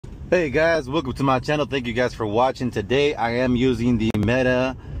Hey guys, welcome to my channel. Thank you guys for watching. Today I am using the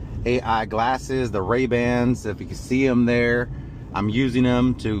Meta AI glasses, the Ray-Bans. If you can see them there, I'm using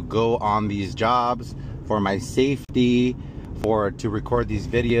them to go on these jobs for my safety, to record these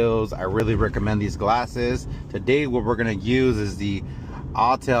videos. I really recommend these glasses. Today what we're going to use is the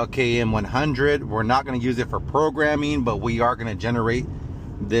Autel KM100. We're not going to use it for programming, but we are going to generate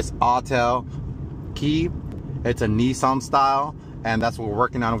this Autel key. It's a Nissan style, and that's what we're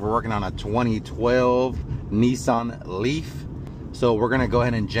working on. We're working on a 2012 Nissan Leaf. So we're gonna go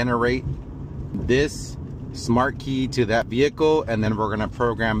ahead and generate this smart key to that vehicle, and then we're gonna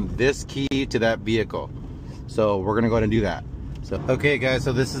program this key to that vehicle. So we're gonna go ahead and do that. So okay guys,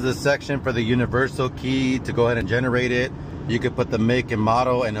 so this is the section for the universal key to go ahead and generate it. You could put the make and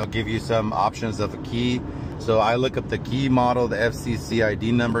model, and it'll give you some options of a key. So I look up the key model, the FCC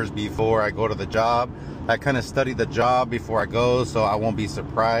ID numbers before I go to the job. I kind of study the job before I go, so I won't be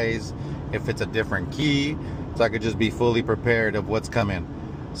surprised if it's a different key. So I could just be fully prepared of what's coming.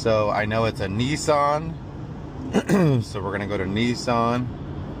 So I know it's a Nissan. So we're gonna go to Nissan.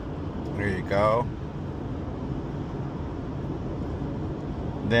 There you go.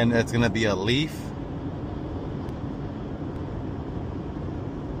 Then it's gonna be a Leaf.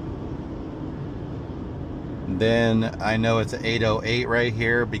 Then I know it's an 808 right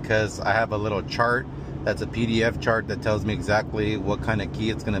here because I have a little chart. That's a PDF chart that tells me exactly what kind of key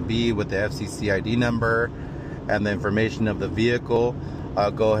it's going to be with the FCC ID number and the information of the vehicle.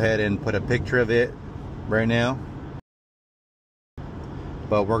 I'll go ahead and put a picture of it right now.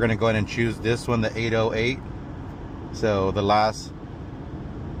 But we're going to go ahead and choose this one, the 808. So the last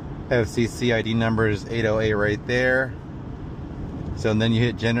FCC ID number is 808 right there. So and then you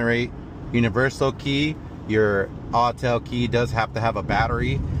hit generate universal key. Your Autel key does have to have a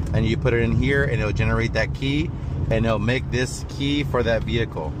battery, and you put it in here and it'll generate that key, and it'll make this key for that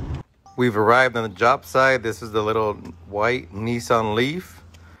vehicle. We've arrived on the job site. This is the little white Nissan Leaf.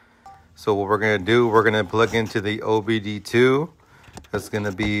 So what we're gonna do, we're gonna plug into the OBD2. That's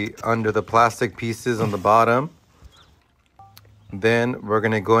gonna be under the plastic pieces on the bottom. Then we're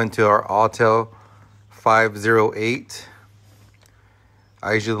gonna go into our Autel 508.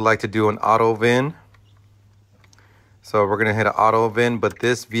 I usually like to do an auto VIN. So we're gonna hit an auto VIN, but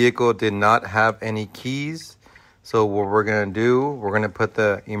this vehicle did not have any keys. So what we're gonna do, we're gonna put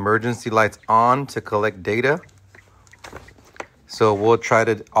the emergency lights on to collect data. So we'll try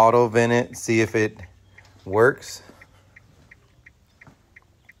to auto VIN it, see if it works.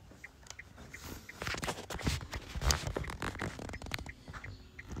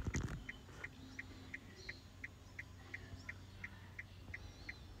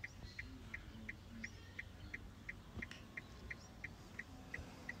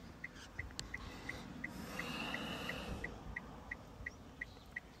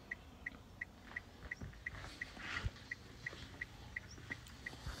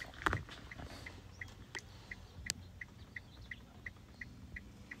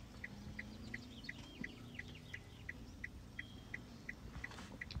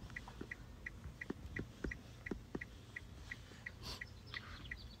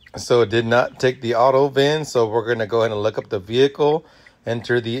 So it did not take the auto VIN, so we're gonna go ahead and look up the vehicle,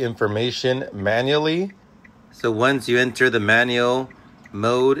 enter the information manually. So once you enter the manual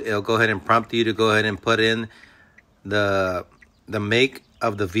mode, it'll go ahead and prompt you to go ahead and put in the make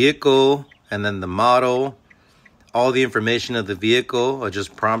of the vehicle, and then the model, all the information of the vehicle. It'll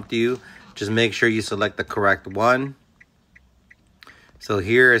just prompt you. Just make sure you select the correct one. So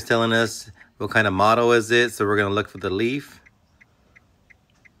here it's telling us what kind of model is it. So we're gonna look for the Leaf.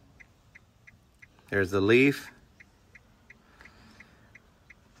 There's the Leaf.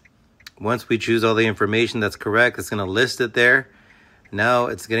 Once we choose all the information that's correct, it's going to list it there. Now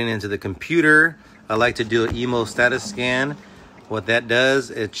it's getting into the computer. I like to do an EMO status scan. What that does,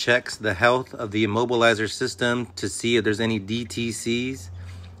 it checks the health of the immobilizer system to see if there's any DTCs,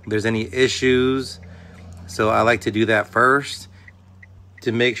 if there's any issues. So I like to do that first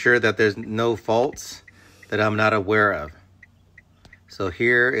to make sure that there's no faults that I'm not aware of. So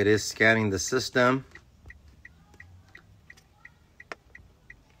here it is scanning the system.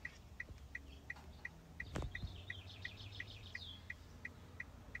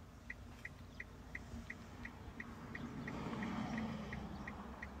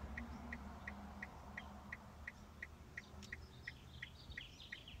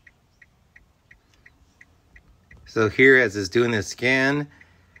 So here as it's doing the scan,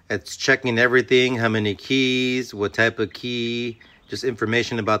 it's checking everything, how many keys, what type of key, just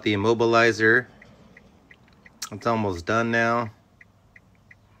information about the immobilizer. It's almost done now.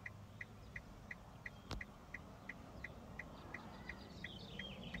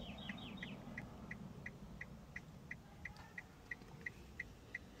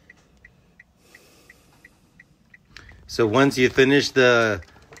 So once you finish the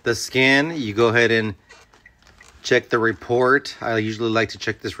scan, you go ahead and check the report. I usually like to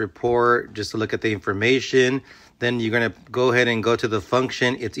check this report just to look at the information. Then you're going to go ahead and go to the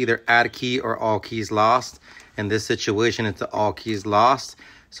function. It's either add key or all keys lost. In this situation, it's the all keys lost.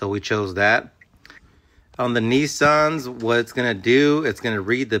 So we chose that. On the Nissans, what it's going to do, it's going to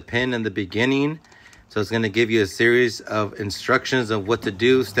read the PIN in the beginning. So it's going to give you a series of instructions of what to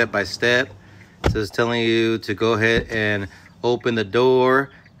do step by step. So it's telling you to go ahead and open the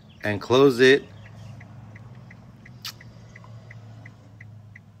door and close it.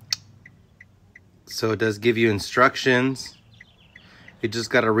 So it does give you instructions. You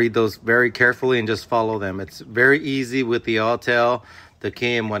just got to read those very carefully and just follow them. It's very easy with the Autel, the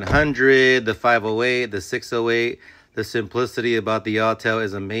KM100, the 508, the 608. The simplicity about the Autel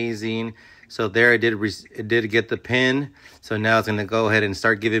is amazing. So there it did get the PIN. So now it's going to go ahead and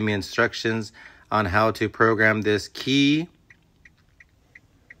start giving me instructions on how to program this key.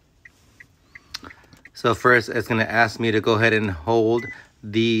 So first it's going to ask me to go ahead and hold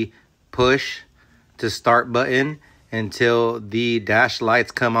the push to start button until the dash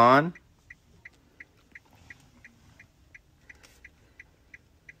lights come on.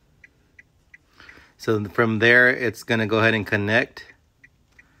 So from there, it's going to go ahead and connect.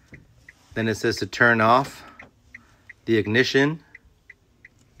 Then it says to turn off the ignition.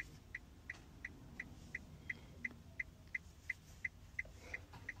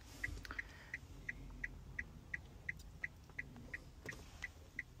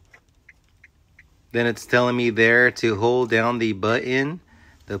 Then it's telling me there to hold down the button,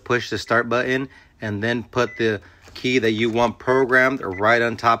 the push to start button, and then put the key that you want programmed right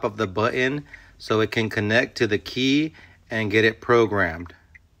on top of the button so it can connect to the key and get it programmed.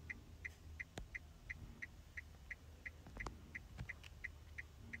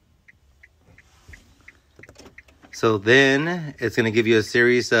 So then it's going to give you a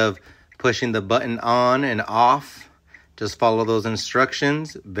series of pushing the button on and off. Just follow those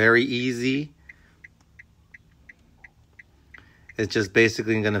instructions. Very easy. It's just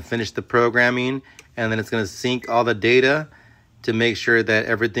basically going to finish the programming, and then it's going to sync all the data to make sure that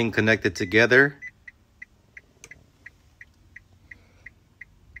everything connected together.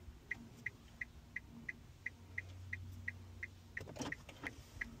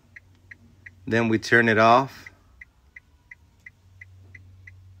 Then we turn it off.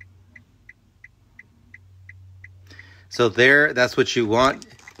 So there, that's what you want.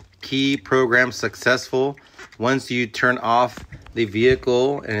 Key program successful. Once you turn off the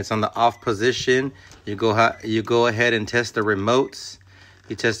vehicle and it's on the off position, you go ahead and test the remotes.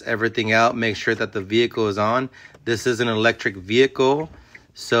 You test everything out, make sure that the vehicle is on. This is an electric vehicle,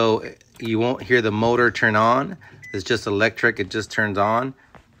 so you won't hear the motor turn on. It's just electric, it just turns on.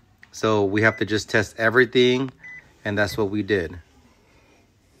 So we have to just test everything, and that's what we did.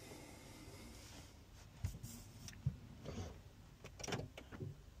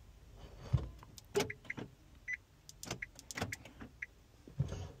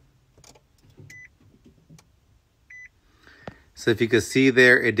 So if you could see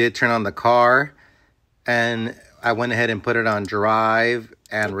there, it did turn on the car, and I went ahead and put it on drive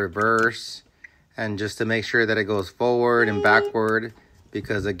and reverse, and just to make sure that it goes forward and backward,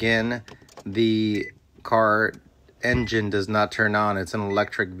 because again, the car engine does not turn on. It's an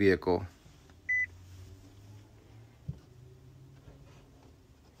electric vehicle.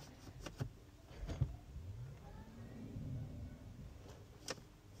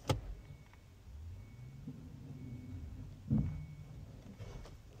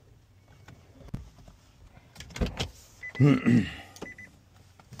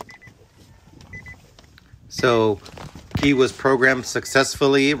 So key was programmed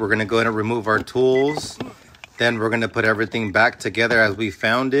successfully. We're going to go ahead and remove our tools. Then we're going to put everything back together as we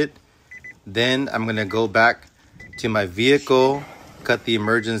found it. Then I'm going to go back to my vehicle, cut the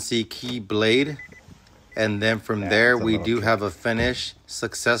emergency key blade, and then from there we do have a finished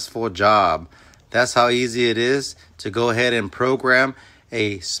successful job. That's how easy it is to go ahead and program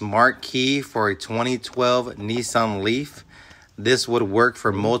a smart key for a 2012 Nissan Leaf. This would work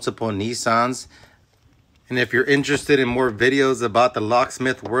for multiple Nissans. And if you're interested in more videos about the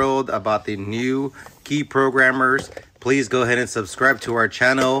locksmith world, about the new key programmers, please go ahead and subscribe to our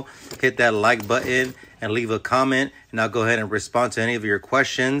channel. Hit that like button and leave a comment, and I'll go ahead and respond to any of your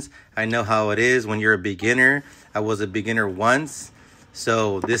questions. I know how it is when you're a beginner. I was a beginner once,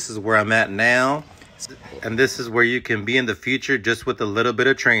 so this is where I'm at now. And this is where you can be in the future just with a little bit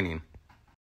of training.